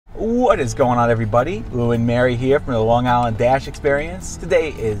What is going on, everybody? Lou and Mary here from the Long Island Dash Experience. Today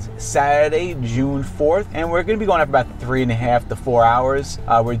is Saturday, June 4th, and we're going to be going up about 3.5 to 4 hours.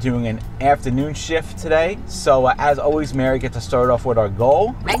 We're doing an afternoon shift today. So as always, Mary gets to start off with our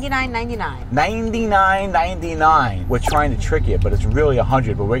goal. $99.99. $99.99. We're trying to trick you, but it's really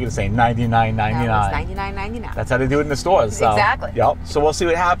 $100, but we're going to say $99.99. No, it's $99.99. That's how they do it in the stores. So, exactly. Yep. So we'll see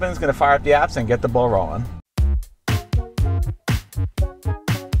what happens. Going to fire up the apps and get the ball rolling.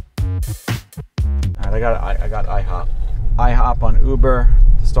 I got IHOP. IHOP on Uber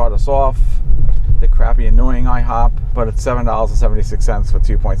to start us off. The crappy, annoying IHOP, but it's $7.76 for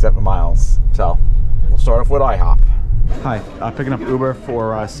 2.7 miles. So we'll start off with IHOP. Hi, picking up Uber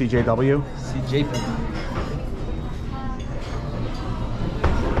for CJW.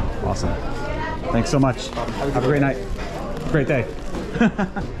 Awesome. Thanks so much. Have a great night. Great day.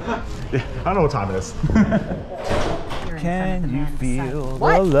 Yeah, I don't know what time it is. Can you feel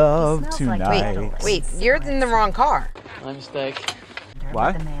the love tonight? Like, wait, you're in the wrong car. My mistake.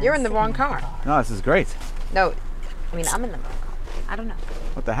 What? You're in the wrong car. No, this is great. No, I mean, I'm in the wrong car. I don't know.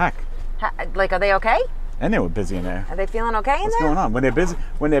 What the heck? Like, are they okay? And they were busy in there. Are they feeling okay in there? What's going on? When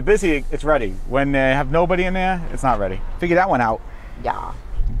they're busy, it's ready. When they have nobody in there, it's not ready. Figure that one out. Yeah.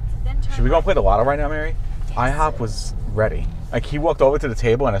 Should we go play the lotto right now, Mary? IHOP was ready. Like, he walked over to the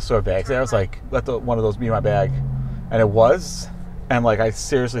table and I saw bags there. I was like, let one of those be my bag. And it was, and like I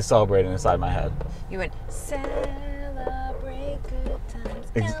seriously celebrated inside my head. You went, celebrate good times,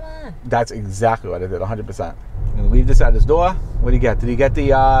 come on. That's exactly what I did, 100%. I'm gonna leave this at his door. What do you get? Did he get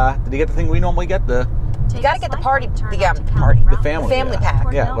the thing we normally get? You gotta get the party, the family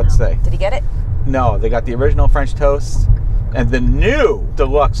pack. Yeah, what's say? Did he get it? No, they got the original French toast and the new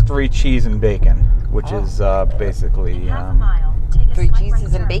deluxe 3 cheese and bacon, which is basically 3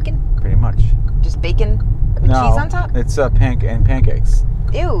 cheeses and bacon? Pretty much. Just bacon with cheese on top? It's pancakes.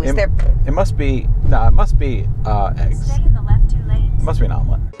 Ew, is there? It must be, no, it must be eggs. Stay in the left 2 lanes. It must be an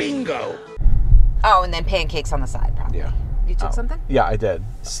omelet. Bingo! Oh, and then pancakes on the side, probably. Yeah. You took something? Yeah, I did.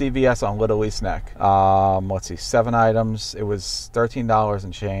 CVS on Little East Neck. Let's see, 7 items. It was $13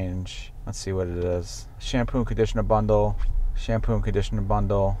 and change. Let's see what it is. Shampoo and conditioner bundle. Shampoo and conditioner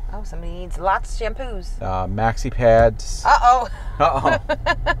bundle. Oh, somebody needs lots of shampoos. Maxi pads. Uh-oh. Uh-oh.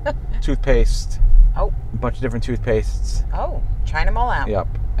 Toothpaste. Oh. A bunch of different toothpastes. Oh, trying them all out. Yep.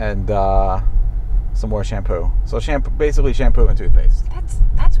 And some more shampoo. So basically shampoo and toothpaste.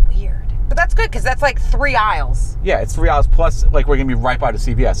 That's weird. But that's good because that's like 3 aisles. Yeah, it's 3 aisles plus, like, we're going to be right by the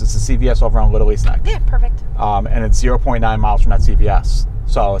CVS. It's the CVS over on Little East Neck. Yeah, perfect. And it's 0.9 miles from that CVS.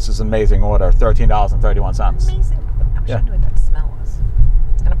 So this is an amazing order, $13.31. Amazing. I wish I knew what that smell was.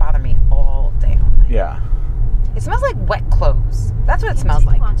 It's going to bother me all day all night. Yeah. It smells like wet clothes. That's what it smells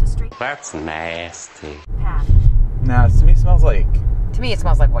like. That's nasty. Nah, to me it smells like... To me, it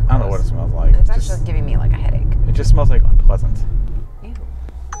smells like wet clothes. I don't know what it smells like. It's actually giving me like a headache. It just smells like unpleasant. Ew.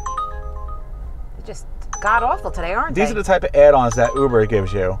 They're just god-awful today, aren't they? These are the type of add-ons that Uber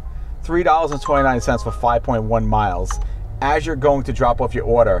gives you. $3.29 for 5.1 miles. As you're going to drop off your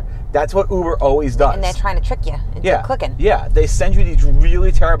order. That's what Uber always does. And they're trying to trick you into clicking. Yeah, they send you these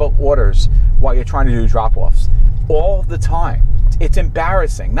really terrible orders while you're trying to do drop-offs. All the time. It's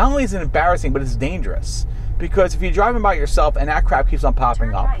embarrassing. Not only is it embarrassing, but it's dangerous. Because if you're driving by yourself and that crap keeps on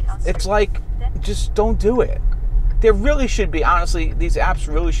popping up, it's like, just don't do it. There really should be, honestly, these apps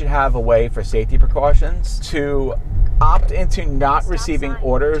really should have a way for safety precautions to opt into not receiving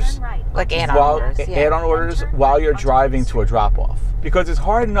orders, like add-on orders, while you're driving to a drop-off. Because it's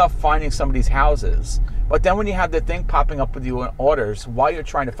hard enough finding somebody's houses, but then when you have the thing popping up with you on orders while you're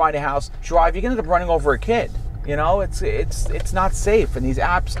trying to find a house, drive, you're gonna end up running over a kid. You know, it's not safe. And these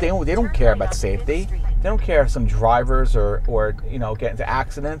apps, they don't care about safety. They don't care if some drivers or you know, get into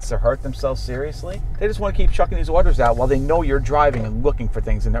accidents or hurt themselves seriously. They just want to keep chucking these orders out while they know you're driving and looking for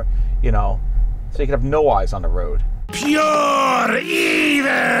things in there, you know, so you can have no eyes on the road. Pure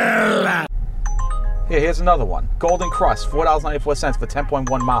evil! Here's another one. Golden Crust, $4.94 for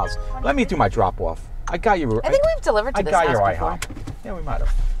 10.1 miles. Let me do my drop-off. I got you. I think we've delivered to this house before. I got your IHOP. Yeah, we might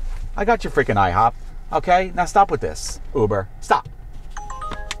have. I got your freaking IHOP. Okay, now stop with this, Uber. Stop.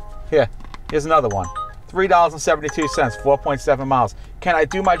 Here's another one. $3.72, 4.7 miles. Can I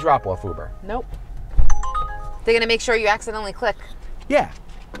do my drop-off, Uber? Nope. They're going to make sure you accidentally click. Yeah.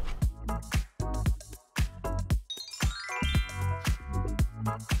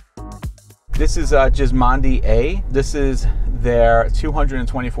 This is Gismondi A. This is their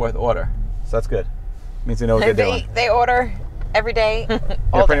 224th order. So that's good. Means they know what they're doing. They order every day.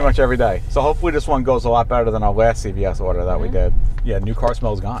 Yeah, pretty much every day. So hopefully this one goes a lot better than our last CVS order that we did. Yeah, new car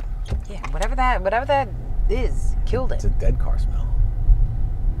smell's gone. Yeah, whatever that is, killed it. It's a dead car smell.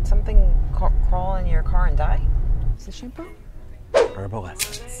 in your car and die? Is this shampoo? Herbal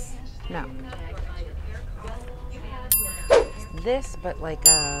essence. No. This, but like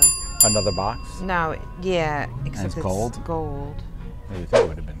Another box? no, yeah, except it's it's gold? Gold. Well, you think it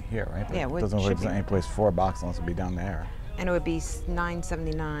would have been here, right? But Yeah, it it doesn't look like should there's be. any place for a box unless it'd be down there. And it would be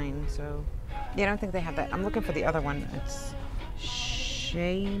 $9.79. So, yeah, I don't think they have that. I'm looking for the other one. It's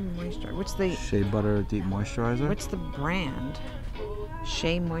Shea Moisturizer. What's the Shea Butter Deep Moisturizer? What's the brand?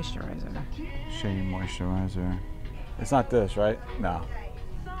 Shea Moisturizer. Shea Moisturizer. It's not this, right? No.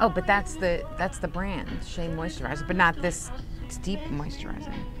 Oh, but that's the brand, Shea Moisturizer, but not this. It's deep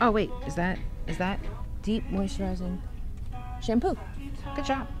moisturizing. Oh wait, is that deep moisturizing shampoo? Good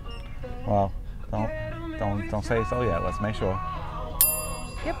job. Well, don't say so yet. Let's make sure.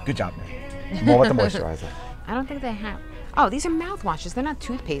 Yep. Good job, Nick. More with the moisturizer. I don't think they have. Oh, these are mouthwashes. They're not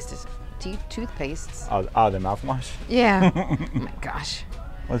toothpastes. Toothpastes. Oh, the mouthwash? Yeah. Oh my gosh.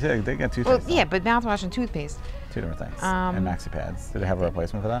 Well, yeah, they get toothpaste. Well, yeah, but mouthwash and toothpaste. Two different things. And maxi pads. Do they have a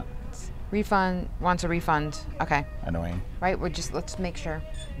replacement for that? Refund. Wants a refund. Okay. Annoying. Right. Let's make sure.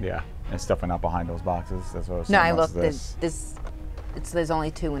 Yeah. And stuff went out behind those boxes. That's what I was No, saying. I What's looked. this? There's only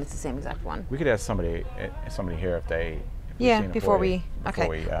two, and it's the same exact one. We could ask somebody here if they've Yeah, seen it before for you, we.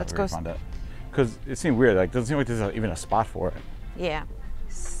 Okay. let's go. refund it. Because it seemed weird. Like, doesn't seem like there's even a spot for it. Yeah.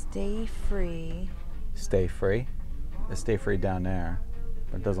 Stay free. Stay free. It's Stay Free down there.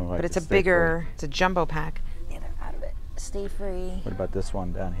 But it doesn't look like But it's a Stay bigger. Free. It's a jumbo pack. Yeah, they're out of it. Stay free. What about this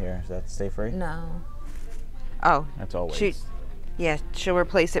one down here? Is that Stay Free? No. Oh. That's always. Yeah, she'll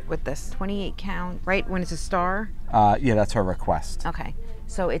replace it with this 28 count, right? When it's a star. Yeah, that's her request. Okay.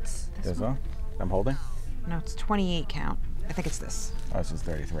 So it's This one? I'm holding? No, it's 28 count. I think it's this. Oh, this is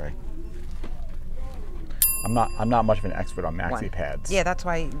 33. I'm not much of an expert on maxi pads. Yeah, that's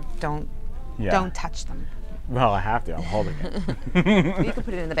why don't touch them. Well, I have to. I'm holding it. You can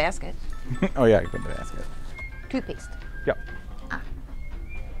put it in the basket. Oh yeah, you can put it in the basket. Toothpaste. Yep.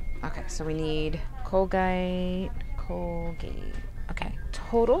 Okay, so we need Colgate. Okay,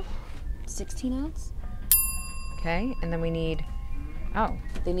 total 16 ounce. Okay, and then we need. Oh,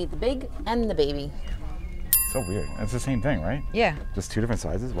 they need the big and the baby. So weird. It's the same thing, right? Yeah. Just two different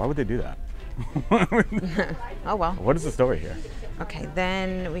sizes. Why would they do that? Oh well. What is the story here? Okay,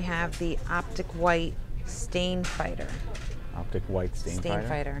 then we have the Optic White Stain Fighter. Optic White Stain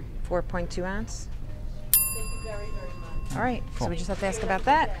Fighter. 4.2 ounce. All right, Cool. so we just have to ask about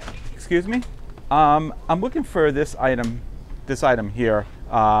that. Excuse me. I'm looking for this item. This item here.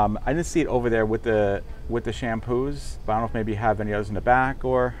 I didn't see it over there with the shampoos, but I don't know if maybe you have any others in the back,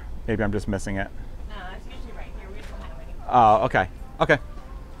 or maybe I'm just missing it. No, it's usually right here. We're just kind of waiting. Oh, okay. Okay.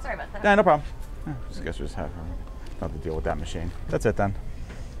 Sorry about that. Yeah, no problem. I guess we just have to deal with that machine. That's it then.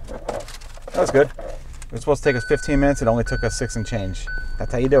 That was good. It was supposed to take us 15 minutes. It only took us 6 and change.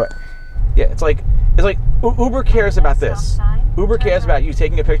 That's how you do it. Yeah, it's like Uber cares about this. Uber cares about you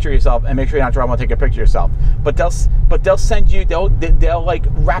taking a picture of yourself and make sure you're not driving while taking a picture of yourself. But they'll send you. They'll like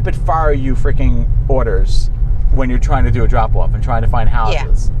rapid fire you freaking orders when you're trying to do a drop off and trying to find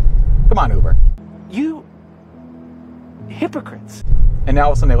houses. Yeah. Come on, Uber. You hypocrites. And now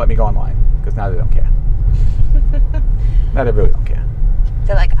all of a sudden they let me go online because now they don't care. Now they really don't care.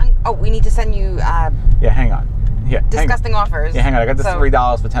 They're like, oh, we need to send you. Yeah, hang on. Yeah, disgusting offers. Yeah, hang on. I got this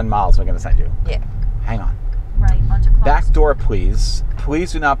 $3 for 10 miles. So I'm gonna send you. Yeah. Hang on. Right onto close. Back door, please.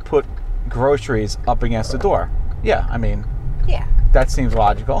 Please do not put groceries up against the door. Yeah, I mean. Yeah. That seems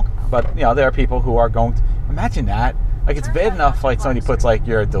logical, but there are people who are going to imagine that. Like it's bad enough like somebody puts like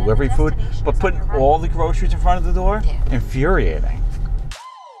your delivery food, but putting all the groceries in front of the door, infuriating.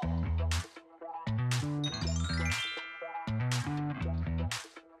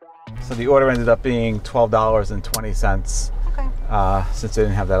 So the order ended up being $12.20. Okay. Since they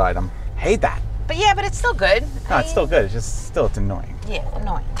didn't have that item. Hate that. But yeah, but it's still good. No, it's still good. It's annoying. Yeah,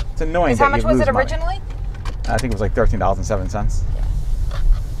 annoying. It's annoying. How much was it originally? Money. I think it was like $13.07.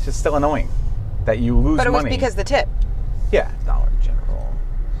 It's just still annoying that you lose money. But it was because the tip. Yeah, Dollar General.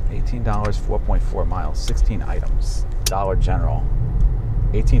 $18, 4.4 miles, 16 items. Dollar General.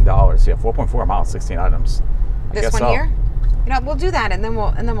 $18. Yeah, 4.4 miles, 16 items. This one here? We'll do that and then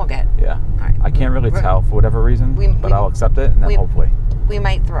we'll get. Yeah. All right. I can't really tell for whatever reason, but I'll accept it and then hopefully. We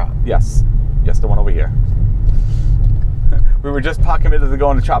might throw up. Yes. Yes, the one over here. We were just committed to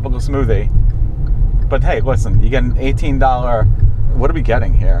going to Tropical Smoothie. But hey, listen, you get an $18. What are we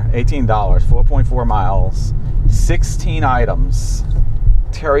getting here? $18, 4.4 miles, 16 items.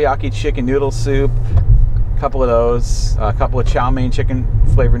 Teriyaki chicken noodle soup, a couple of those, a couple of chow mein chicken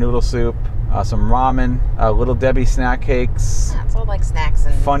flavor noodle soup, some ramen, Little Debbie snack cakes. Yeah, it's all like snacks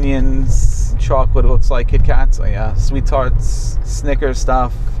and Funyuns, chocolate, it looks like Kit Kats, Sweet Tarts, Snickers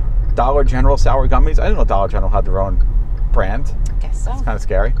stuff. Dollar General sour gummies. I didn't know Dollar General had their own brand. Guess so. It's kind of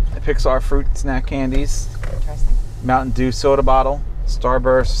scary. Pixar fruit snack candies. Interesting. Mountain Dew soda bottle.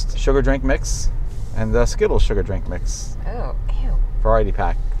 Starburst sugar drink mix. And the Skittles sugar drink mix. Oh, ew. Variety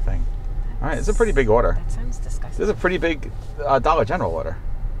pack thing. All right, it's a pretty big order. That sounds disgusting. This is a pretty big Dollar General order.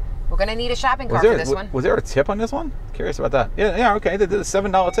 We're going to need a shopping cart for this one. Was there a tip on this one? Curious about that. Yeah, okay. They did a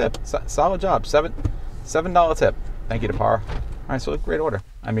 $7 tip. Solid job. $7 tip. Thank you to Par. All right, so great order.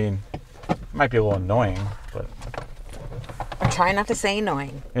 I mean, it might be a little annoying, but... I'm trying not to say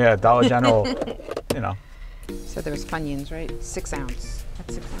annoying. Yeah, Dollar General, you know. So there's Funyuns, right? 6 ounce.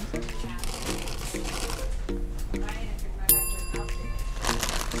 That's 6 ounces?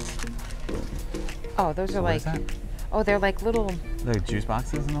 Oh, those are like... Oh, they're like little... Like juice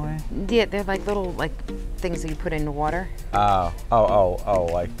boxes in a way? Yeah, they're like little things that you put in the water. Oh,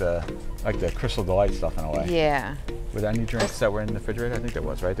 like the Crystal Delight stuff in a way. Yeah. Were there any drinks that were in the refrigerator? I think there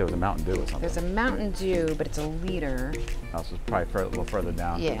was, right? There was a Mountain Dew or something. There's a Mountain Dew, but it's a liter. Oh, so it's probably a little further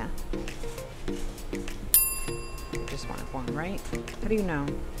down. Yeah. Just wanted one, right? How do you know?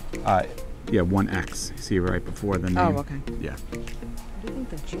 Yeah, 1X. See right before the name. Oh, okay. Yeah. What do you think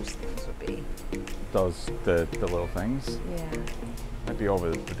the juice things would be? The little things? Yeah. Might be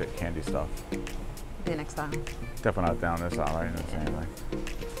over the candy stuff. The next aisle. Definitely not down this aisle, right? That's anyway.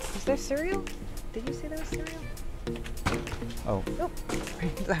 Is there cereal? Did you say there was cereal? Oh. Oh,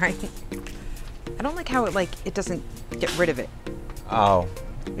 sorry. I don't like how it doesn't get rid of it. Oh.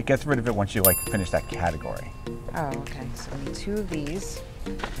 It gets rid of it once you finish that category. Oh, okay. So we need 2 of these.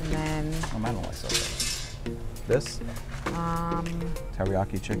 And then... Oh, I don't like so good. This?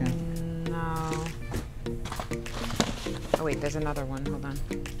 Teriyaki chicken? No. Oh, wait, there's another one. Hold on.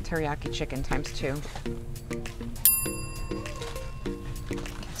 Teriyaki chicken times 2.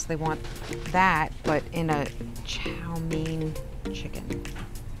 So they want that, but in a chow mein chicken.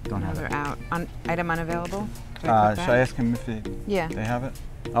 Don't have They're it. out. Item unavailable? Should I ask him if they have it?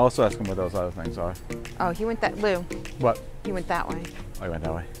 I'll also ask him what those other things are. Oh, he went that... Lou. What? He went that way. Oh, you went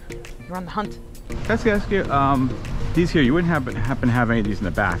that way. You're on the hunt. Let's ask you, these here, you wouldn't happen to have any of these in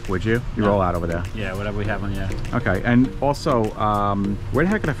the back, would you? You roll out over there. Yeah, whatever we have on, yeah. Okay, and also, where the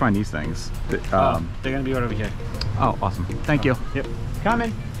heck can I find these things? They're going to be right over here. Oh, awesome. Thank you. Yep.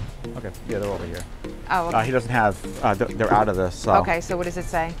 Coming. Okay, yeah, they're over here. Oh, okay. He doesn't have, they're out of this, so. Okay, so what does it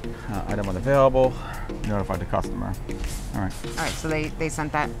say? Item unavailable, notify the customer. All right. All right, so they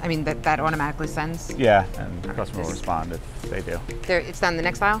sent that. I mean, that automatically sends? Yeah, and the customer will respond if they do. It's down the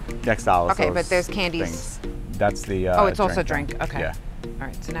next aisle? Next aisle is Okay, those but there's candies. things. That's the oh, it's also drink. Okay. Yeah. All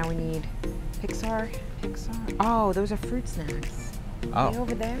right, so now we need Pixar. Oh, those are fruit snacks. Oh. Are they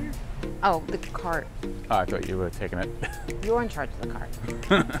over there? Oh, the cart. Oh, I thought you were taking it. You're in charge of the cart.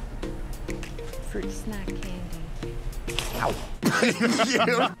 Fruit snack candy. Ow.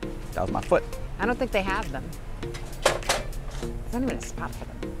 That was my foot. I don't think they have them. There's not even a spot for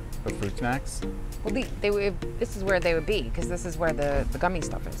them. For fruit snacks? Well, this is where they would be, because this is where the gummy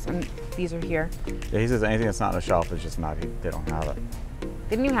stuff is. And these are here. Yeah, he says anything that's not on the shelf is just not, they don't have it.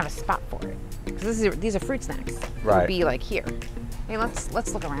 They didn't even have a spot for it. Because these are fruit snacks. It Right. would be like here. Hey, let's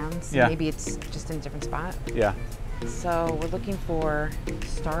look around. See, Yeah. maybe it's just in a different spot. Yeah. So we're looking for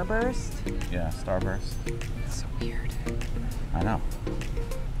Starburst. Yeah, Starburst. That's so weird. I know.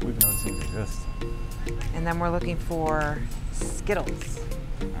 We've noticed these exist. And then we're looking for Skittles.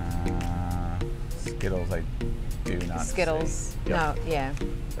 Skittles, I do not Skittles. see. Yep. No, yeah.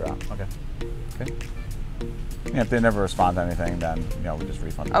 They're out. Okay. Yeah, if they never respond to anything, then we just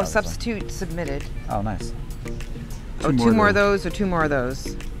refund them. Oh, substitute submitted. Oh, nice. Two more of those or 2 more of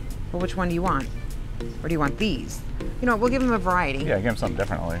those. Well, which one do you want? Or do you want these? We'll give them a variety. Yeah, give them something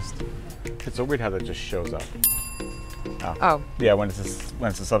different at least. It's so weird how that just shows up. Oh. Yeah, when it's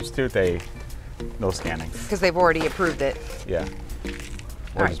a substitute, no scanning. Because they've already approved it. Yeah.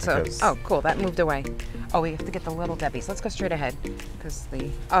 All right, so, oh, cool, that moved away. Oh, we have to get the Little Debbie's. Let's go straight ahead. Because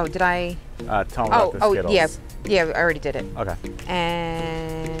did I? Tell them about the Skittles. yeah, I already did it. Okay.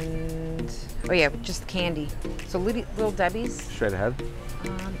 And, oh yeah, just candy. So Little Debbie's. Straight ahead?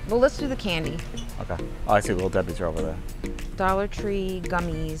 Well, let's do the candy. Okay. Oh, I see Little Debbie's are over there. Dollar Tree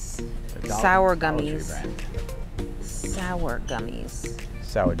gummies. Sour gummies. Sour gummies.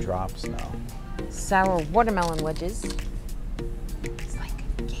 Sour drops, no. Sour watermelon wedges. It's like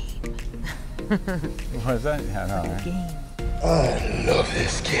a game. What is that? Yeah, no, right? Game. I love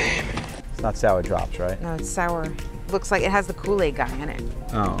this game. It's not sour drops, right? No, it's sour. Looks like it has the Kool-Aid guy in it.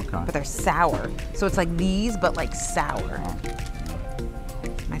 Oh, okay. But they're sour. So it's like these, but like sour. Oh.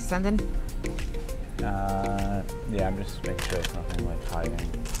 Am I sending? Yeah, I'm just making sure it's nothing like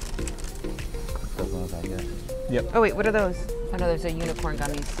hiding. Doesn't look like it. Yep. Oh wait, what are those? Oh no, there's a unicorn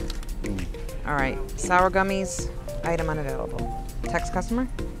gummies. All right, sour gummies, item unavailable. Text customer?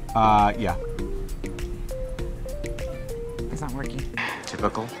 Yeah. It's not working.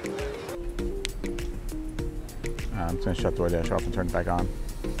 Typical. I'm just gonna shut Doordash off and turn it back on.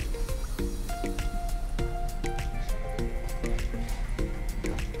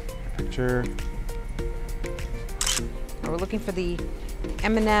 Picture. We're looking for the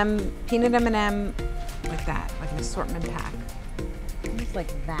M&M, peanut M&M, like that, like an assortment pack. Almost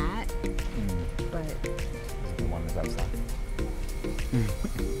like that, but This is the one that's upside.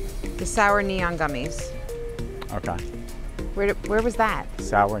 the sour neon gummies. Okay. Where was that?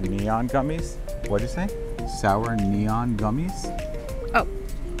 Sour neon gummies? What'd you say? Sour neon gummies? Oh,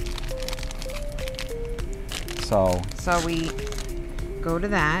 So, we go to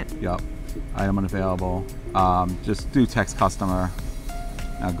that. yep. Item unavailable. Just do text customer.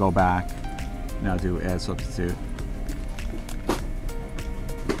 Now go back. Now do add substitute.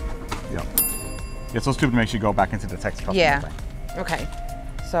 Yep. It's so stupid it makes you go back into the text customer Yeah. thing. Okay.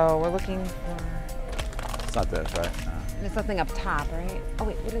 So we're looking for. It's not this, right? No. There's something up top, right? Oh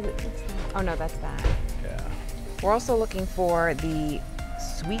wait, what is it? What's that? Oh no, that's that. Yeah. We're also looking for the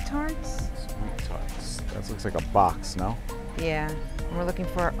sweet tarts. Sweet tarts. That looks like a box, no? Yeah. And we're looking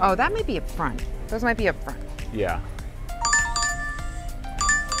for. Oh, that might be up front. Those might be up front. Yeah.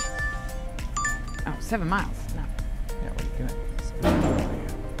 Oh, 7 miles. No. Yeah, we're gonna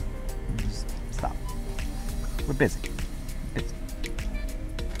just stop. We're busy.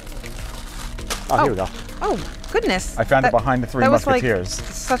 Oh, here we go. Oh, goodness. I found it behind the Three that was Musketeers. Like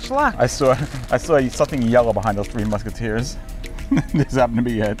such luck. I saw something yellow behind those Three Musketeers. This happened to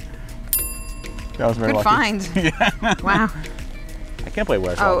be it. That was very Good lucky. find. Yeah. Wow. I can't believe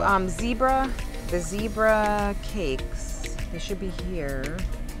where I saw that. The zebra cakes. They should be here.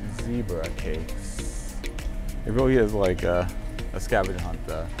 Zebra cakes. It really is like a scavenger hunt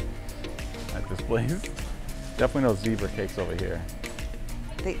at this place. Definitely no zebra cakes over here.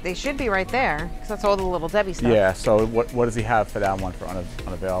 They should be right there, because that's all the little Debbie stuff. Yeah, so what does he have for that one for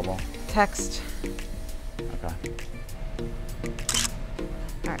unavailable? Text. Okay.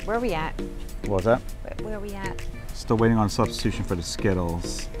 All right, where are we at? What was that? Where are we at? Still waiting on substitution for the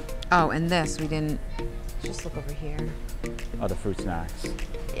Skittles. Oh, and this, we didn't. Just look over here. Other fruit snacks.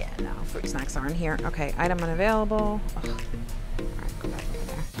 Yeah, no, fruit snacks aren't here. Okay, item unavailable. Ugh. All right, go back over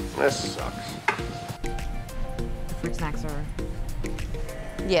there. This sucks. The fruit snacks are.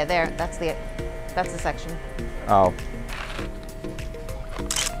 Yeah, there. That's the section. Oh,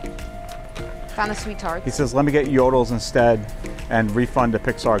 Found the sweet tarts. he says, let me get Yodels instead and refund the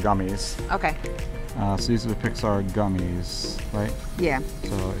Pixar gummies. Okay. So these are the Pixar gummies, right? Yeah.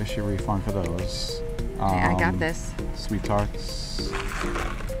 So issue refund for those. Okay, I got this. Sweet tarts.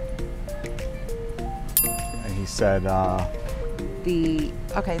 And he said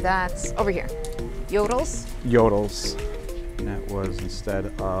Okay, that's over here. Yodels. Yodels. And that was instead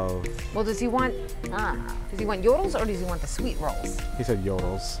of, Well, does he want yodels or does he want the sweet rolls? he said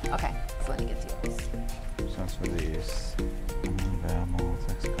Yodels. Okay, so let me get the yodels. So that's for these. Unavailable,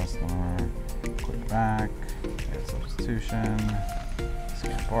 text customer, click back, add substitution,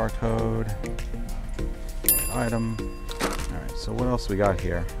 scan barcode, add item. All right, so what else we got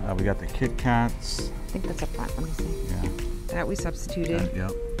here? We got the Kit Kats. I think that's up front. Let me see. Yeah. That we substituted.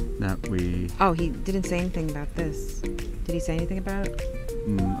 Yep. That we, Oh, he didn't say anything about this. Did he say anything about it?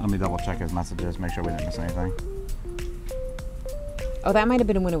 let me double check his messages, make sure we didn't miss anything. Oh, that might have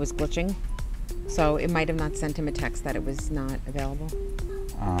been when it was glitching. So it might have not sent him a text that it was not available.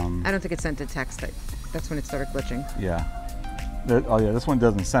 I don't think it sent a text. That's when it started glitching. Yeah. Oh yeah, this one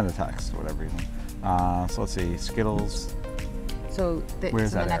doesn't send a text for whatever reason. So let's see, Skittles. So Where's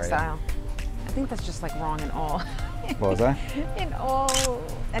it's in the that next area? aisle. I think that's just like wrong in all. What was that? In all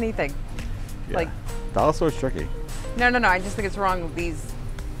anything. Yeah. Like Dollar store's tricky. no. I just think it's wrong with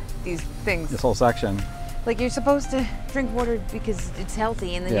these things. This whole section. Like you're supposed to drink water because it's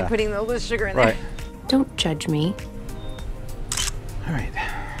healthy, and then Yeah. you're putting all this sugar in Right. there. Don't judge me. All right.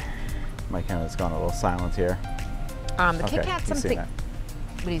 My camera's gone a little silent here. The Okay, Kit Kat you've seen something. that.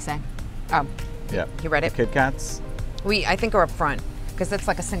 What do you say? Oh, Yeah. you read it. The Kit Kats. I think are up front because that's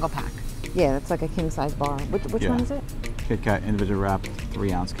like a single pack. Yeah, that's like a king size bar. Which Yeah. one is it? Kit Kat individual wrapped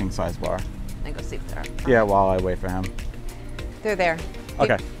 3-ounce king size bar. I go see if they're up front. Yeah, while I wait for him. They're there.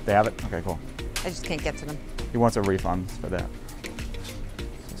 Okay, they have it? Okay, cool. I just can't get to them. He wants a refund for that.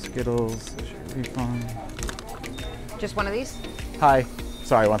 So Skittles, issue refund. Just one of these? Hi.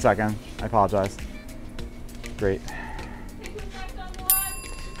 Sorry, 1 second. I apologize. Great.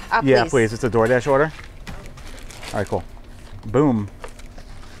 Yeah, please. It's a DoorDash order. All right, cool. Boom.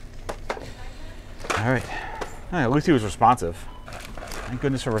 All right. At least he was responsive. Thank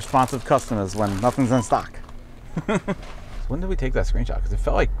goodness for responsive customers when nothing's in stock. So when did we take that screenshot? Because it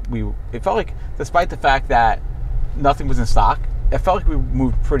felt like despite the fact that nothing was in stock, it felt like we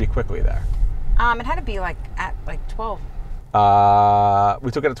moved pretty quickly there. It had to be like at like 12.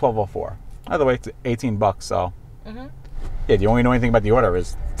 We took it at 12:04. Either way, it's $18. So yeah, the only know anything about the order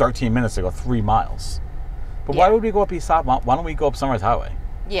is 13 minutes to go 3 miles. But why would we go up East Side? Why don't we go up Sunrise Highway?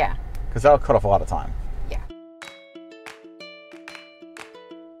 Yeah. Because that'll cut off a lot of time. Yeah.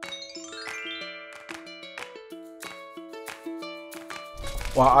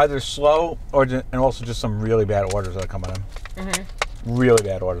 Well, either slow and also just some really bad orders that are coming in. Really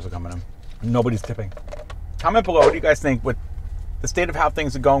bad orders are coming in. Nobody's tipping. Comment below, what do you guys think with the state of how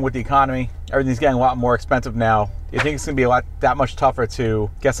things are going with the economy? Everything's getting a lot more expensive now. Do you think it's going to be that much tougher to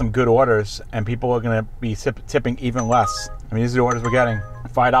get some good orders and people are going to be tipping even less? I mean, these are the orders we're getting.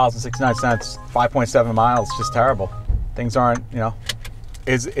 $5.69, 5.7 miles, just terrible. Things aren't,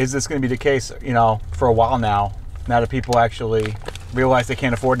 is this going to be the case, for a while now that people actually realize they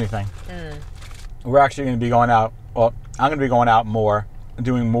can't afford anything? We're actually going to be going out, well, I'm going to be going out more,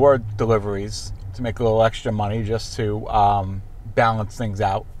 doing more deliveries to make a little extra money just to balance things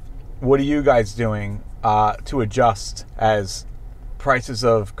out. What are you guys doing to adjust as prices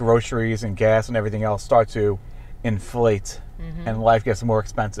of groceries and gas and everything else start to inflate and life gets more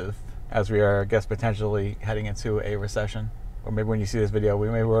expensive as we are, I guess, potentially heading into a recession? Or maybe when you see this video, we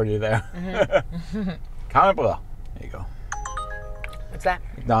may be already there. Comment below. There you go. What's that?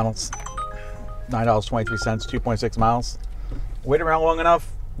 McDonald's. $9.23, 2.6 miles. Wait around long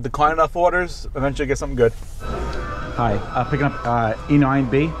enough, decline enough orders, eventually get something good. Hi, picking up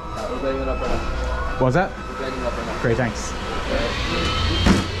E9B. We're banging up right now. What was that? We're banging up right now. Great, thanks.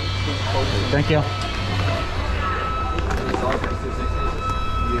 Thank you.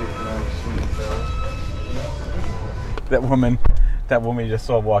 That woman you just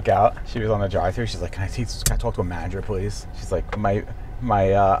saw walk out, she was on the drive-thru. She's like, can I talk to a manager, please? She's like, I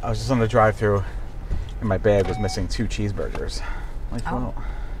was just on the drive-thru and my bag was missing 2 cheeseburgers. Like, well,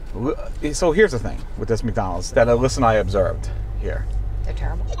 so here's the thing with this McDonald's that Alyssa and I observed here. They're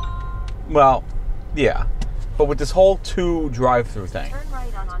terrible. Well, yeah. But with this whole 2 drive-thru thing,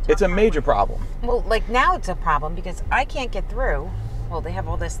 it's a major problem. Well, like now it's a problem because I can't get through. Well, they have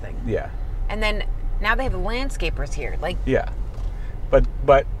all this thing. Yeah. And then now they have landscapers here. Like, yeah.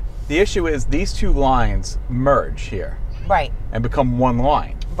 But the issue is these 2 lines merge here. Right. And become one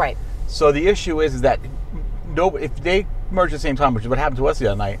line. Right. So the issue is that if they merge at the same time, which is what happened to us the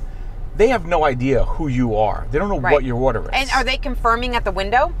other night, they have no idea who you are. They don't know what your order is. And are they confirming at the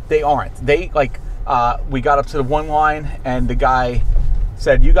window? They aren't. They we got up to the one line and the guy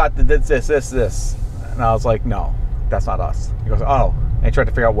said, "You got this," and I was like, "No, that's not us." He goes, "Oh," and he tried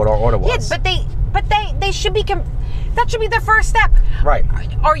to figure out what our order was. Yeah, but they should be. That should be the first step. Right.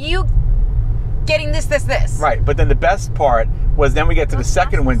 Are you getting this? Right. But then the best part was then we get to the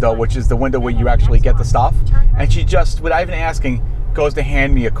second window, which is the window where you actually get the stuff, and she just, without even asking, goes to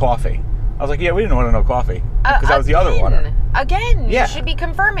hand me a coffee. I was like, yeah, we didn't order no coffee because that was the other order. Again, yeah. You should be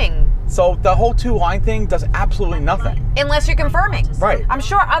confirming. So the whole 2-line thing does absolutely nothing. Unless you're confirming. Right. I'm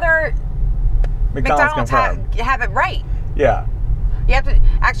sure other McDonald's have it right. Yeah. You have to,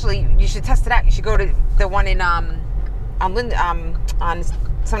 actually, you should test it out. You should go to the one in on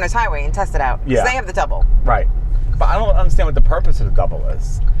Sunrise Highway and test it out. Yeah. Because they have the double. Right. But I don't understand what the purpose of the double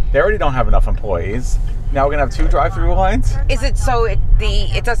is. They already don't have enough employees. Now we're gonna have 2 drive-through lines? Is it so it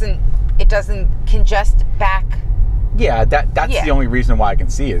doesn't congest back? Yeah, that's the only reason why I can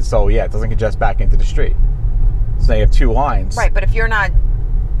see it. So yeah, it doesn't congest back into the street. So they have 2 lines. Right, but if you're not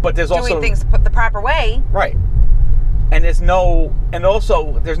there's doing things the proper way. Right. And there's no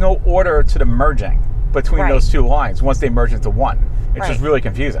order to the merging between those 2 lines once they merge into one. It's just really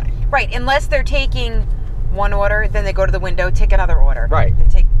confusing. Right, unless they're taking one order, then they go to the window, take another order. Right.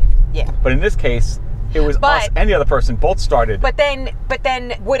 Yeah. But in this case, it was us and the other person both started. But then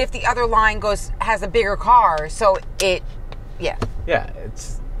what if the other line has a bigger car? So yeah,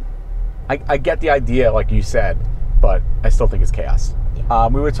 it's I get the idea like you said, but I still think it's chaos. Yeah.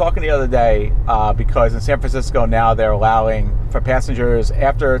 We were talking the other day because in San Francisco now they're allowing for passengers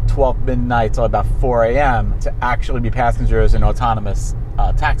after 12 midnight till about 4 a.m. to actually be passengers in autonomous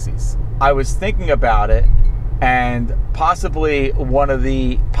taxis. I was thinking about it, and possibly one of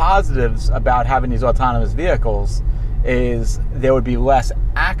the positives about having these autonomous vehicles is there would be less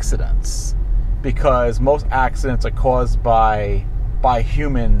accidents, because most accidents are caused by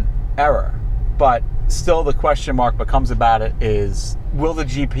human error. But still the question mark becomes about it is, will the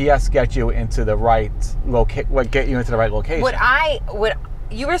GPS get you into the right location?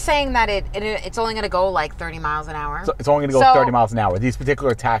 you were saying that it's only going to go like 30 miles an hour. So it's only going to go 30 miles an hour. These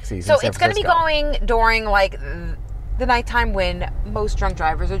particular taxis. So in San it's going to be Francisco. going during like the nighttime when most drunk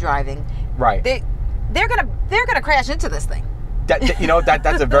drivers are driving. Right. They're gonna crash into this thing.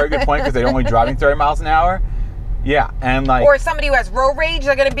 That's a very good point because they're only driving 30 miles an hour. Yeah, and like, or somebody who has road rage,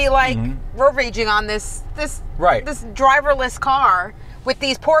 they're gonna be like road raging on this driverless car with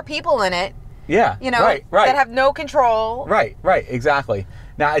these poor people in it. Yeah, right, that have no control. Right, exactly.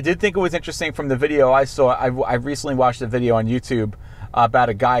 Now, I did think it was interesting from the video I saw. I recently watched a video on YouTube about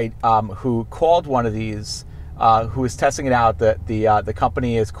a guy who called one of these, who was testing it out. The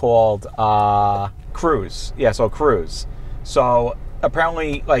company is called Cruise. Yeah, so Cruise. So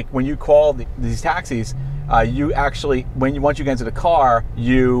apparently, like when you call these taxis, you actually, once you get into the car,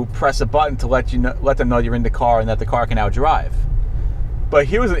 you press a button to let them know you're in the car and that the car can now drive. But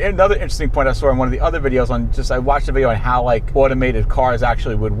here was another interesting point I saw in one of the other videos I watched a video on how like automated cars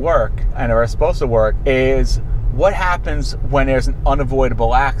actually would work and are supposed to work, is what happens when there's an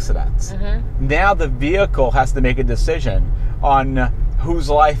unavoidable accident. Now the vehicle has to make a decision on whose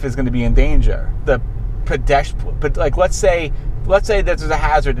life is going to be in danger. The pedestrian, like let's say there's a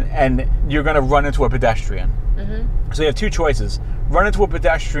hazard and you're going to run into a pedestrian. So you have two choices: run into a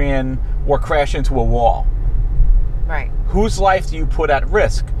pedestrian or crash into a wall. Right. Whose life do you put at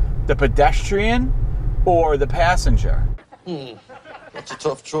risk? The pedestrian or the passenger? That's a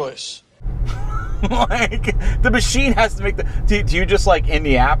tough choice. Like, the machine has to make the... Do you just, like, in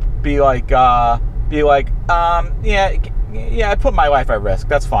the app, be like, yeah, I put my life at risk.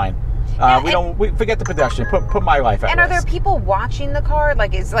 That's fine. We forget the pedestrian. Put my life at risk. And are there people watching the car?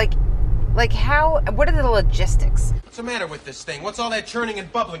 Like, it's like how... What are the logistics? What's the matter with this thing? What's all that churning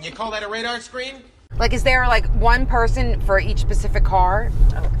and bubbling? You call that a radar screen? Like, is there like one person for each specific car?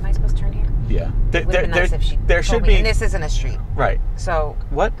 Oh, am I supposed to turn here? Yeah. It would have been nice if she there told should me. be... And this isn't a street. Right. So...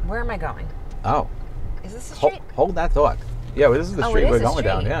 What? Where am I going? Oh. Is this a street? Hold that thought. Yeah, well, this is the street we're going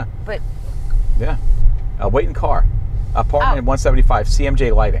down. Yeah. But... Yeah. Waiting car. Apartment 175,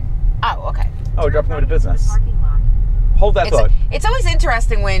 CMJ Lighting. Oh, okay. Oh, we're dropping over to business. Hold that thought. It's always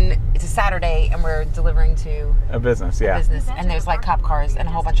interesting when it's a Saturday and we're delivering to a business, yeah. And there's like cop cars and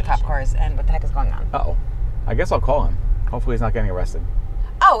a whole bunch of cop cars, and what the heck is going on? Uh-oh. I guess I'll call him. Hopefully he's not getting arrested.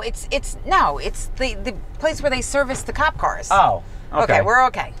 Oh, it's the place where they service the cop cars. Oh, okay. Okay, we're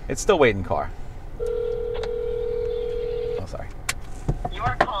okay. It's still waiting car. Oh, sorry.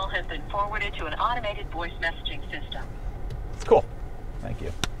 Your call has been forwarded to an automated voice messaging system. It's cool. Thank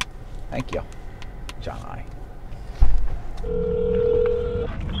you. Thank you, John I.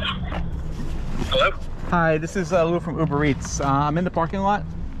 Hello? Hi, this is Lou from Uber Eats. I'm in the parking lot.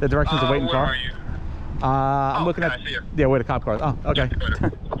 The directions are waiting Where car. are you? I'm looking at... I see you. Yeah, where the cop cars. Oh, okay.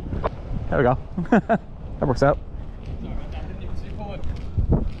 There we go. That works out.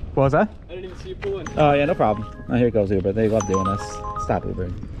 What was that? I didn't even see you pulling. Oh, yeah, no problem. Oh, here goes Uber. They love doing this. Stop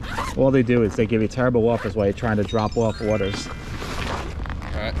Uber. All they do is they give you terrible offers while you're trying to drop off orders. All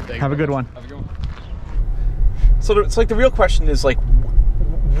right. Have a good one. Have a good one. So it's like the real question is like,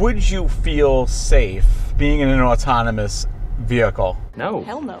 would you feel safe being in an autonomous vehicle? No.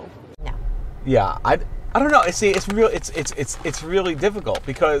 Hell no. No. Yeah, I don't know. See, it's really difficult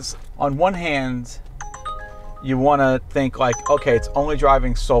because on one hand, you want to think like, okay, it's only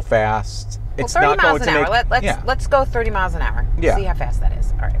driving so fast. It's well, 30 not miles going an to hour. make. Let's go 30 miles an hour. Yeah. See how fast that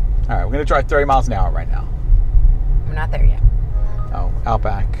is. All right. All right, we're gonna drive 30 miles an hour right now. We're not there yet. Oh,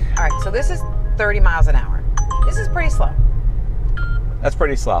 Outback. All right. So this is 30 miles an hour. This is pretty slow. That's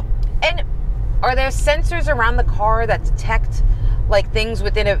pretty slow. And are there sensors around the car that detect like things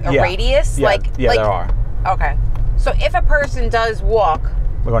within a radius? Yeah, like there are. Okay. So if a person does walk,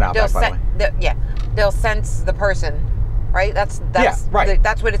 We're going Outback, by the way. they'll sense the person, right? That's right.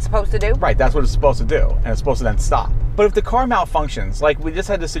 That's what it's supposed to do. Right, that's what it's supposed to do, and it's supposed to then stop. But if the car malfunctions, like we just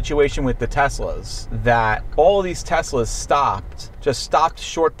had the situation with the Teslas, that all of these Teslas stopped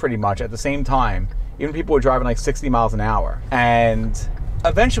short pretty much at the same time. Even people were driving like 60 miles an hour. And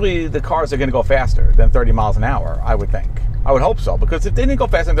eventually the cars are going to go faster than 30 miles an hour, I would think. I would hope so, because if they didn't go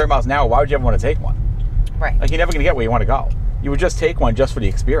faster than 30 miles an hour, why would you ever want to take one? Right. Like, you're never going to get where you want to go. You would just take one just for the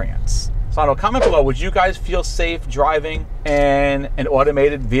experience. So I don't know, comment below, would you guys feel safe driving in an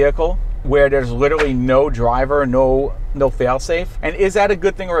automated vehicle where there's literally no driver, no fail-safe? And is that a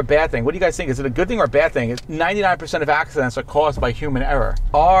good thing or a bad thing? What do you guys think? Is it a good thing or a bad thing? 99% of accidents are caused by human error.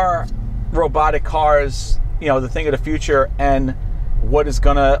 Are robotic cars, the thing of the future, and what is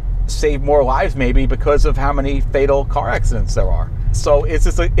going to save more lives maybe because of how many fatal car accidents there are? So is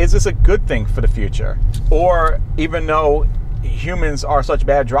this a good thing for the future? Or even though humans are such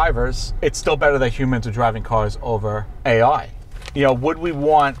bad drivers, it's still better that humans are driving cars over AI? You know, would we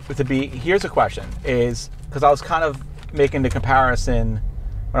want it to be, here's a question, is, because I was kind of making the comparison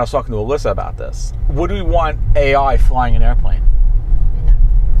when I was talking to Alyssa about this. Would we want AI flying an airplane? No.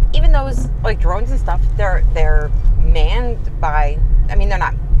 Even those, like, drones and stuff, they're manned by, I mean, they're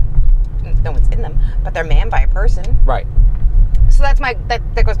not, no one's in them, but they're manned by a person. Right. So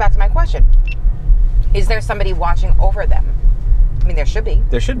that goes back to my question. Is there somebody watching over them? I mean, there should be.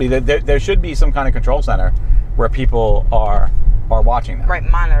 There should be. There should be some kind of control center where people are watching them. Right,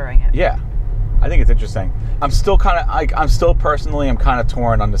 monitoring it. Yeah. I think it's interesting. I'm still kind of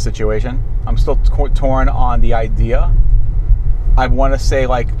torn on the situation. I'm still torn on the idea. I want to say,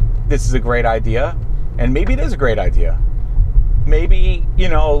 like, this is a great idea, and maybe it is a great idea. Maybe, you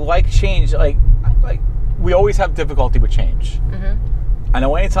know, like change, like we always have difficulty with change. Mm-hmm. I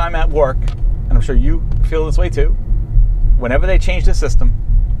know anytime at work, and I'm sure you feel this way too, whenever they change the system,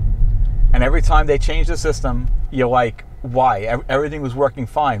 and every time they change the system, you're like, why? Everything was working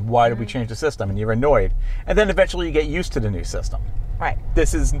fine. Why did we change the system? And you're annoyed. And then eventually you get used to the new system. Right.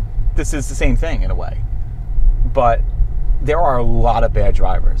 This is the same thing in a way. But there are a lot of bad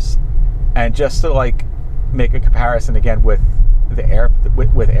drivers. And just to like make a comparison again with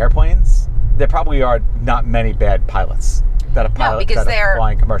with airplanes, there probably are not many bad pilots that are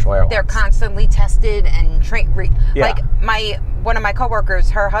flying commercial airlines. They're constantly tested and trained. Yeah. Like one of my coworkers,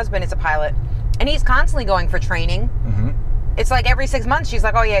 her husband is a pilot, and he's constantly going for training. Mm-hmm. It's like every 6 months, she's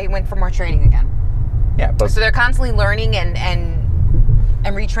like, "Oh yeah, he went for more training again." Yeah, but so they're constantly learning and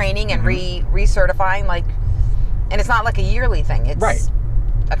retraining and recertifying. Like, and it's not like a yearly thing. It's right.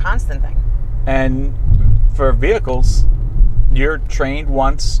 a constant thing. And for vehicles, you're trained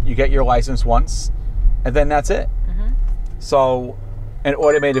once, you get your license once, and then that's it. Mm-hmm. So, an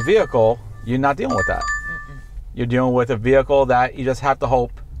automated vehicle, you're not dealing with that. Mm-mm. You're dealing with a vehicle that you just have to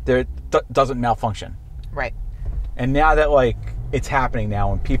hope there doesn't malfunction. Right. And now that like it's happening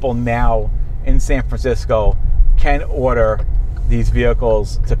now, and people now in San Francisco can order these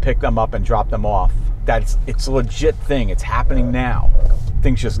vehicles to pick them up and drop them off, it's a legit thing. It's happening now.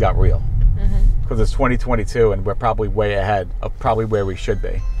 Things just got real. Because it's 2022 and we're probably way ahead of probably where we should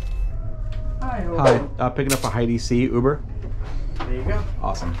be. Hi, picking up a Heidi C Uber. There you go.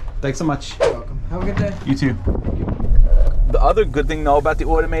 Awesome. Thanks so much. You're welcome. Have a good day. You too. The other good thing though about the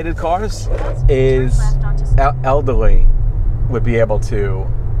automated cars is elderly would be able to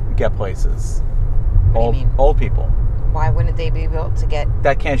get places. Old people. Why wouldn't they be able to get?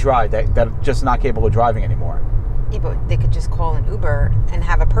 That can't drive. That are just not capable of driving anymore. Yeah, but they could just call an Uber and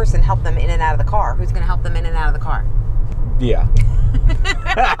have a person help them in and out of the car. Who's going to help them in and out of the car? Yeah.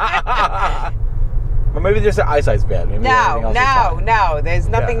 Well, maybe just their eyesight's bad. Maybe No. There's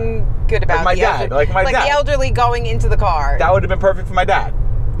nothing good about my dad. the elderly going into the car. That would have been perfect for my dad.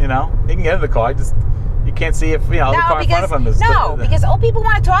 You know, he can get in the car. You can't see if the car in front of him is. No, because old people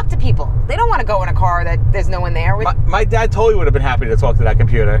want to talk to people. They don't want to go in a car that there's no one there. My dad totally would have been happy to talk to that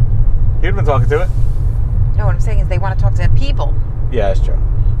computer. He'd have been talking to it. No, what I'm saying is they want to talk to people. Yeah, that's true.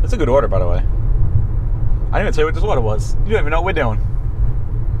 That's a good order, by the way. I didn't even tell you what this order was. You don't even know what we're doing.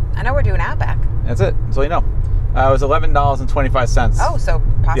 I know we're doing Outback. That's it. That's all you know. It was $11.25. Oh, so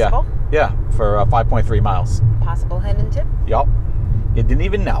possible? Yeah, for 5.3 miles. Possible hidden tip? Yup. You didn't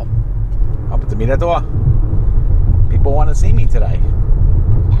even know. Up to meet at the door. People want to see me today.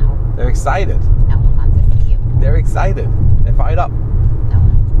 No. They're excited. No one wants to see you. They're excited. They're fired up.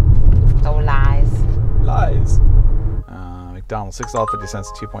 No lies. Lies. McDonald's, $6.50,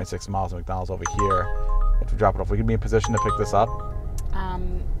 2.6 miles. McDonald's over here. If we drop it off, we can be in position to pick this up.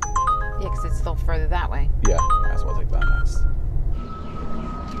 Yeah, because it's still further that way. Yeah, might as well take that next.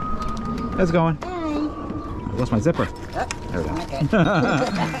 How's it going? I lost my zipper. Oh, there we go. okay.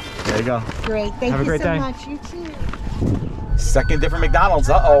 There you go. Great. Thank Have a you great so day. much. You too. Second different McDonald's.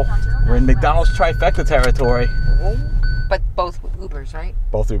 Uh-oh. We're in McDonald's trifecta territory. But both Ubers, right?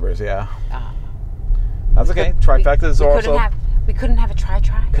 Both Ubers, yeah. That's okay. Trifectas are also... We couldn't have a try.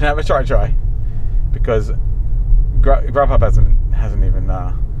 Couldn't have a try. Because Grubhub hasn't even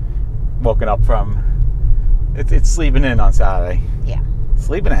woken up from... It's sleeping in on Saturday. Yeah.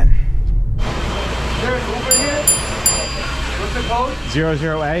 Sleeping in. Is there an Uber here? What's the code?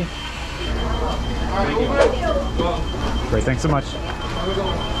 00A. Great, thanks so much.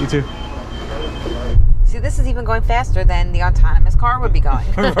 You too. See, this is even going faster than the autonomous car would be going.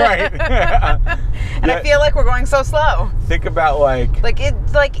 Right. And I feel like we're going so slow. Think about like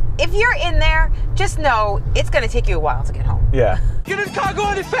if you're in there, just know it's going to take you a while to get home. Yeah. Get this car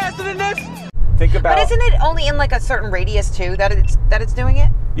going any faster than this? Think about. But isn't it only in like a certain radius too that it's doing it?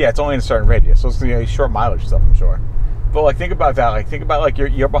 Yeah, it's only in a certain radius, so it's gonna be short mileage stuff, I'm sure. But like, think about that. Like, think about like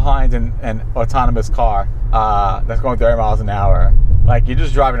you're behind an autonomous car that's going 30 miles an hour. Like, you're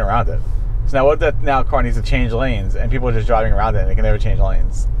just driving around it. So now what if that now car needs to change lanes and people are just driving around it and they can never change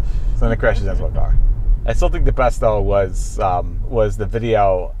lanes? So then it crashes into a car. I still think the best though was the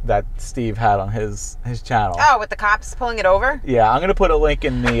video that Steve had on his channel. Oh, with the cops pulling it over? Yeah, I'm gonna put a link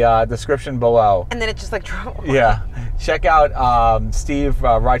in the description below. And then it just like drove. Yeah, check out Steve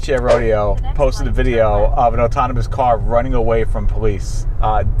Rideshare Rodeo posted a video of an autonomous car running away from police.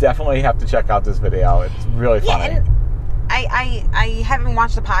 Definitely have to check out this video. It's really funny. Yeah, and I haven't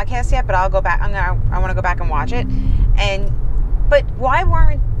watched the podcast yet, but I'll go back. I want to go back and watch it. But why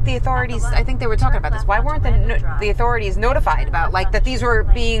weren't the authorities? I think they were talking about this. Why weren't the authorities notified about like that these were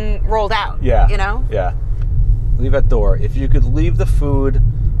being rolled out? Yeah. You know. Yeah. Leave at door. If you could leave the food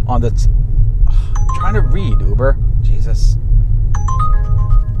on the. I'm trying to read, Uber. Jesus.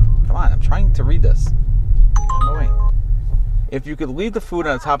 Come on, I'm trying to read this. No way. If you could leave the food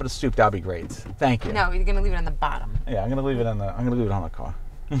on the top of the stoop, that'd be great. Thank you. No, you're gonna leave it on the bottom. Yeah, I'm gonna leave it on the car.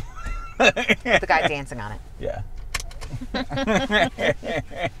 The guy dancing on it. Yeah.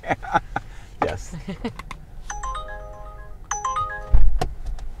 Yes.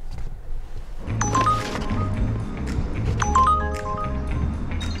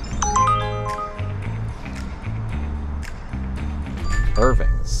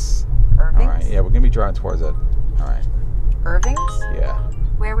 Irving's. All right. Yeah, we're gonna be driving towards it. All right. Irving's? Yeah.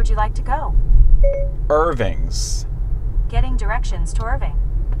 Where would you like to go? Irving's. Getting directions to Irving.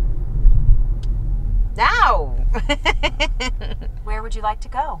 No. Where would you like to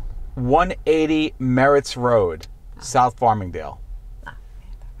go? 180 Merritts Road, South Farmingdale.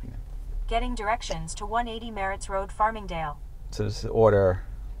 Getting directions to 180 Merritts Road, Farmingdale. So this order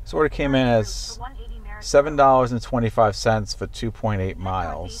came in as $7.25 for 2.8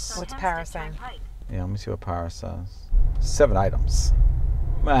 miles. What's Para saying? Yeah, let me see what Para says. 7 items.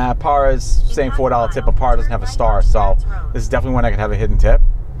 Para's saying $4 tip, but Para doesn't have a star, so this is definitely one I could have a hidden tip.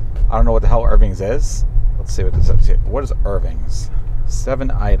 I don't know what the hell Irving's is. Let's see what this is. What is Irving's?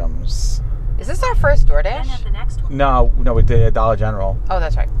 7 items. Is this our first DoorDash? No, we did Dollar General. Oh,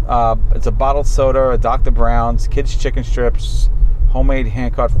 that's right. It's a bottled soda, a Dr. Brown's, kids chicken strips, homemade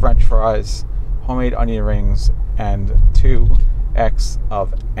hand-cut French fries, homemade onion rings, and 2X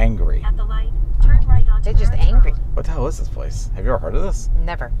of Angry. At the light, turn right onto They're just angry. What the hell is this place? Have you ever heard of this?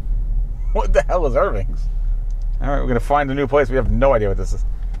 Never. What the hell is Irving's? All right, we're gonna find a new place. We have no idea what this is.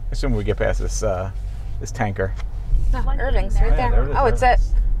 Assuming we get past this tanker. No, Irving's right Yeah, there. there it is, Oh, it's at.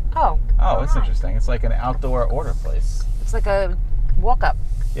 Oh. Oh, it's interesting. It's like an outdoor order place. It's like a walk up.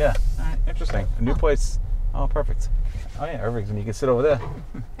 Yeah, all right, interesting. A new place. Oh, perfect. Oh yeah, Irving's, and you can sit over there.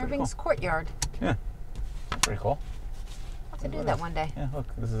 Irving's Courtyard. Yeah, pretty cool. I'll have to do that one day. Yeah, look,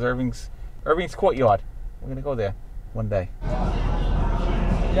 this is Irving's Courtyard. We're gonna go there one day.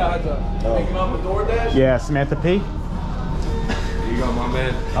 Yeah, picking up a DoorDash. Yeah, Samantha P. Here you go, my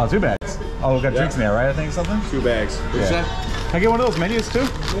man. Oh, 2 bags. Oh, we got drinks in there, right? I think something. 2 bags. What's Yeah. that? Can I get one of those menus too?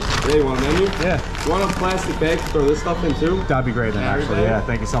 Yeah, you want a menu? Yeah. You want a plastic bag to throw this stuff in too? That'd be great then, Carry actually. bag? Yeah,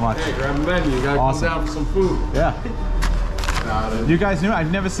 thank you so much. Hey, grab a menu. You gotta Awesome. come down for some food. Yeah. Nah, You guys knew?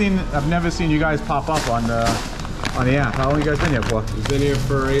 I've never seen you guys pop up on the app. How long have you guys been here for? I've been here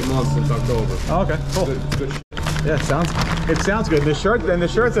for 8 months since October. Oh, okay, cool. Good shit. Yeah, it sounds good. The shirt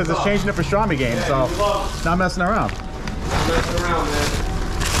says it's changing the pastrami game, so not messing around. Not messing around,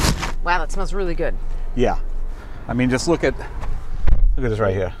 man. Wow, that smells really good. Yeah, I mean, just look at this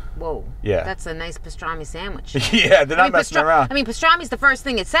right here. Whoa. Yeah. That's a nice pastrami sandwich. Yeah, they're not messing around. I mean, pastrami's the first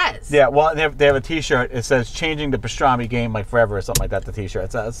thing it says. Yeah, well, they have a T-shirt. It says "Changing the pastrami game like forever" or something like that. The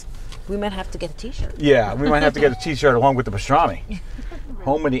T-shirt says. We might have to get a T-shirt. Yeah, we might have to get a T-shirt along with the pastrami.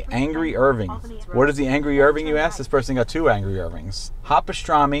 Home of the Angry Irving. What is the Angry Irving, you ask? This person got 2 Angry Irvings. Hot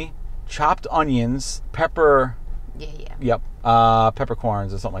pastrami, chopped onions, pepper. Yeah. Yep.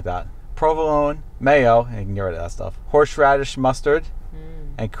 Peppercorns or something like that. Provolone, mayo, and you can get rid of that stuff. Horseradish mustard,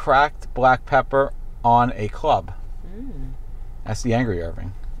 and cracked black pepper on a club. That's the Angry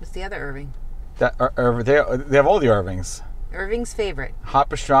Irving. What's the other Irving? They have all the Irvings. Irving's favorite. Hot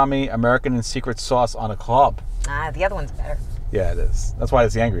pastrami, American and secret sauce on a club. Ah, the other one's better. Yeah, it is. That's why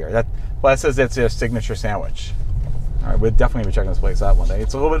it's the Angry Irving. That says it's their signature sandwich. All right, we'll definitely be checking this place out one day.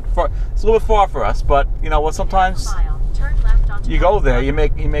 It's a little bit far for us, but you know what? Sometimes you go there, you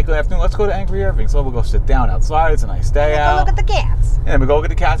make an afternoon. Let's go to Angry Irving. So we'll go sit down outside. It's a nice day out. Go look at the cats. And we go look at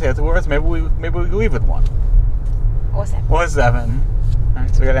the cats afterwards. Maybe we leave with one. What's that? What's that? All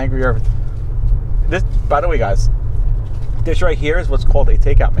right, so we got Angry Irving. This, by the way, guys, this right here is what's called a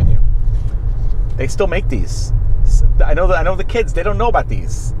takeout menu. They still make these. I know the kids. They don't know about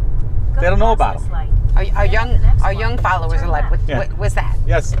these. Go They don't know past about this them. light. Our young followers are like, what's that?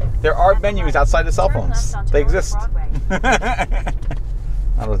 Yes, there are menus outside the cell Turn left phones. onto They Lower exist. Broadway. I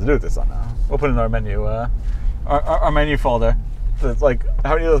don't know what to do with this on now. We'll put in our menu, our menu folder. So it's like,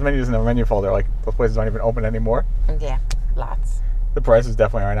 how many of those menus in our menu folder? Like, those places aren't even open anymore. Yeah, lots. The prices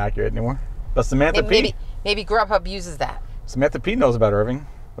definitely aren't accurate anymore. But Samantha P. Maybe Grubhub uses that. Samantha P knows about Irving.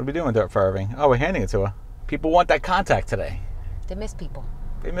 What are we doing for Irving? Oh, we're handing it to her. People want that contact today. They miss people.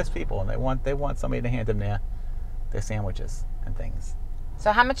 They miss people, and they want somebody to hand them their sandwiches and things.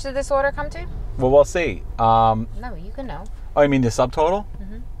 So how much did this order come to? Well, we'll see. No, you can know. Oh, you mean the subtotal?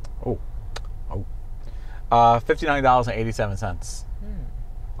 Mm-hmm. Oh. $59.87.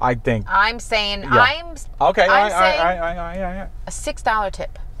 I think. I'm saying Yeah. Okay. I'm All right. a $6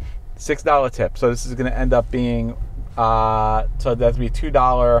 tip. $6 tip. So this is going to end up being. So that'd be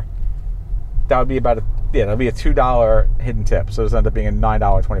 $2. That would be about that'll be a $2 hidden tip. So this ends up being a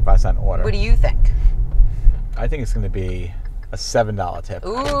 $9.25 order. What do you think? I think it's going to be a $7 tip.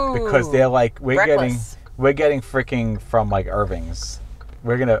 Ooh. Because they're like Reckless. we're getting freaking from like Irving's.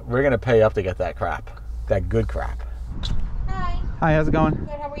 We're gonna pay up to get that crap. That good crap. Hi. Hi, how's it going? Good,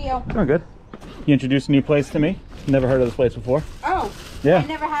 how are you? Doing good. You introduced a new place to me. Never heard of this place before. Oh, Yeah. I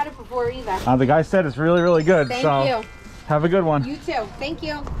never had it before either. The guy said it's really, really good. Thank so you. have a good one. You too. Thank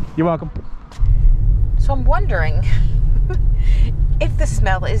you. You're welcome. So I'm wondering if the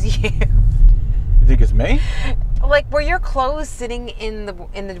smell is you. You think it's me? Like, were your clothes sitting in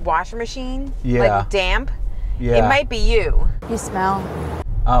the washing machine? Yeah. Like damp? Yeah. It might be you. You smell.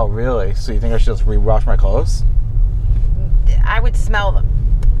 Oh, really? So you think I should just rewash my clothes? I would smell them.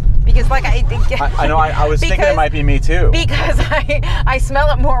 Because like I know. I was thinking it might be me too. Because I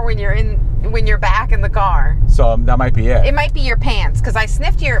smell it more when you're back in the car. So that might be it. It might be your pants, because I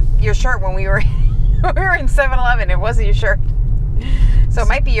sniffed your shirt when we were in 7-Eleven. It wasn't your shirt. So it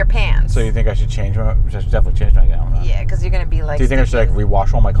might be your pants. So you think I should change my? I should definitely change my gown. Then. Yeah, because you're gonna be like. Do you think I should like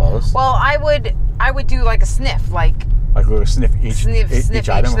rewash all my clothes? Well, I would do like a sniff, like we would sniff each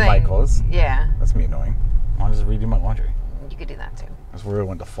item of my thing. clothes. Yeah. That's me annoying. I want to just redo my laundry. You could do that too. That's weird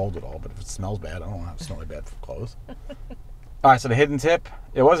when to fold it all, but if it smells bad, I don't want to have smelly bad clothes. All right, so the hidden tip.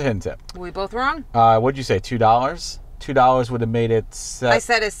 It was a hidden tip. Were we both wrong? What'd you say? $2. $2 would have made it. I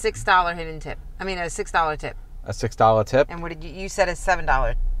said a $6 hidden tip. I mean a $6 tip. A $6 tip. And what did you said a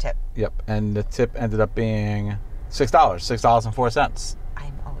 $7 tip? Yep, and the tip ended up being $6.04.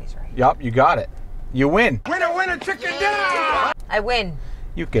 I'm always right. Yep, you got it. You win. Winner, winner, chicken dinner! I win.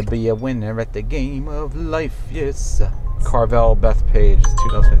 You can be a winner at the game of life, yes. Carvel Bethpage,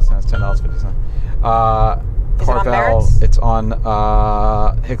 $2.50, $10.50. Is it on Carvel, Merritt's? it's on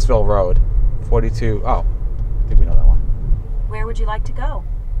Hicksville Road, 42. Oh, I think we know that one. Where would you like to go?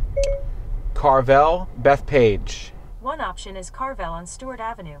 Carvel Bethpage. One option is Carvel on Stewart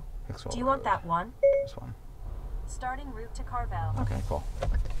Avenue. Hicksville Do you want Road. that one? This one. Starting route to Carvel. Okay, cool.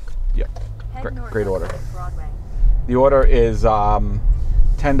 Yep, Head north great on order. North Broadway. The order is $10.50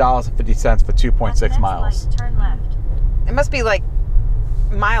 for At the 2.6 next miles. light, turn left. It must be like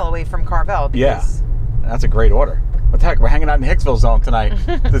a mile away from Carvel. Yeah, Because that's a great order. What the heck? We're hanging out in Hicksville zone tonight,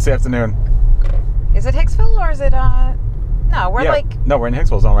 this afternoon. Is it Hicksville or is it no, we're No, we're in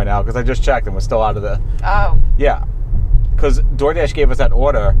Hicksville zone right now because I just checked and we're still out of the. Oh. Yeah, because Doordash gave us that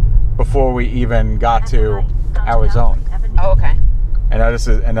order before we even got At the to right, onto our zone. Mountain Avenue. Oh, okay. And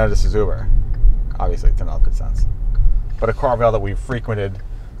now this is Uber. Obviously, $10.50. But a Carvel that we frequented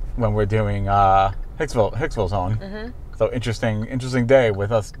when we're doing Hicksville zone. Mm-hmm. So interesting day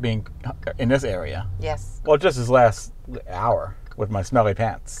with us being in this area. Yes. Well, just this last hour with my smelly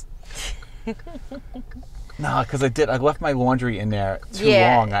pants. No, because I left my laundry in there too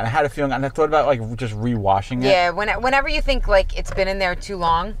long, and I had a feeling, and I thought about like just rewashing it. Yeah. Whenever you think like it's been in there too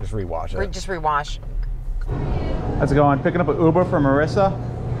long, Just rewash it. just rewash. How's it going? Picking up an Uber for Marissa.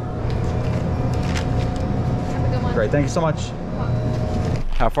 Have a good one. Great, thank you so much.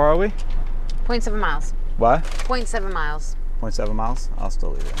 How far are we? 0.7 miles. What? 0.7 miles. 0.7 miles? I'll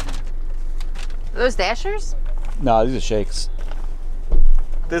still leave it. Are those Dashers? No, these are shakes.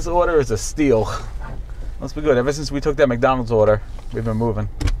 This order is a steal. Must be good. Ever since we took that McDonald's order, we've been moving.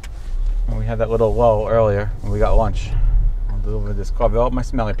 And we had that little lull earlier when we got lunch. I'll deliver this Carvel with my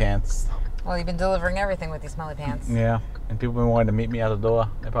smelly pants. Well, you've been delivering everything with these smelly pants. Yeah, and people have been wanting to meet me out the door.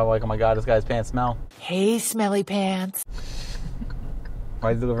 They're probably like, oh my God, this guy's pants smell. Hey, smelly pants. Why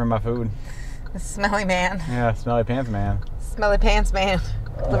are you delivering my food? The smelly man. Yeah, smelly pants man. Smelly pants man.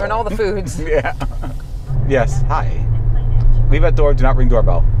 Delivering all the foods. Yeah. Yes, hi. Leave at door, do not ring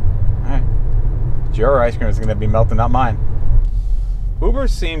doorbell. Alright. Your ice cream is going to be melting, not mine. Uber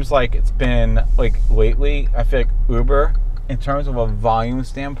seems like it's been, like, lately, I feel like Uber, in terms of a volume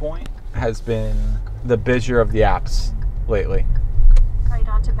standpoint, has been the busier of the apps lately. Right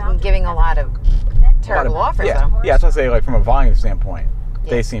onto I'm Boundary giving a lot of terrible offers, Yeah, though. yeah. That's what I say. Like from a volume standpoint,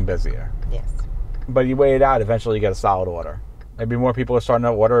 they Yes. seem busier. Yes. But you wait it out. Eventually, you get a solid order. Maybe more people are starting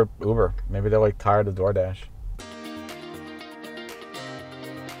to order Uber. Maybe they're like tired of DoorDash.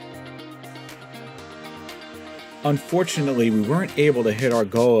 Unfortunately, we weren't able to hit our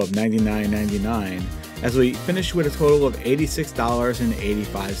goal of $99.99 as we finished with a total of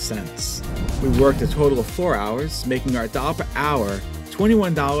 $86.85. We worked a total of 4 hours, making our dollar per hour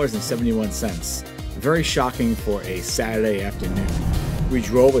 $21.71. Very shocking for a Saturday afternoon. We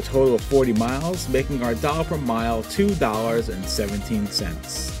drove a total of 40 miles, making our dollar per mile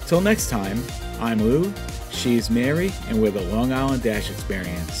 $2.17. Till next time, I'm Lou, she's Mary, and we're the Long Island Dash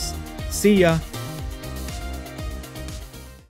Experience. See ya!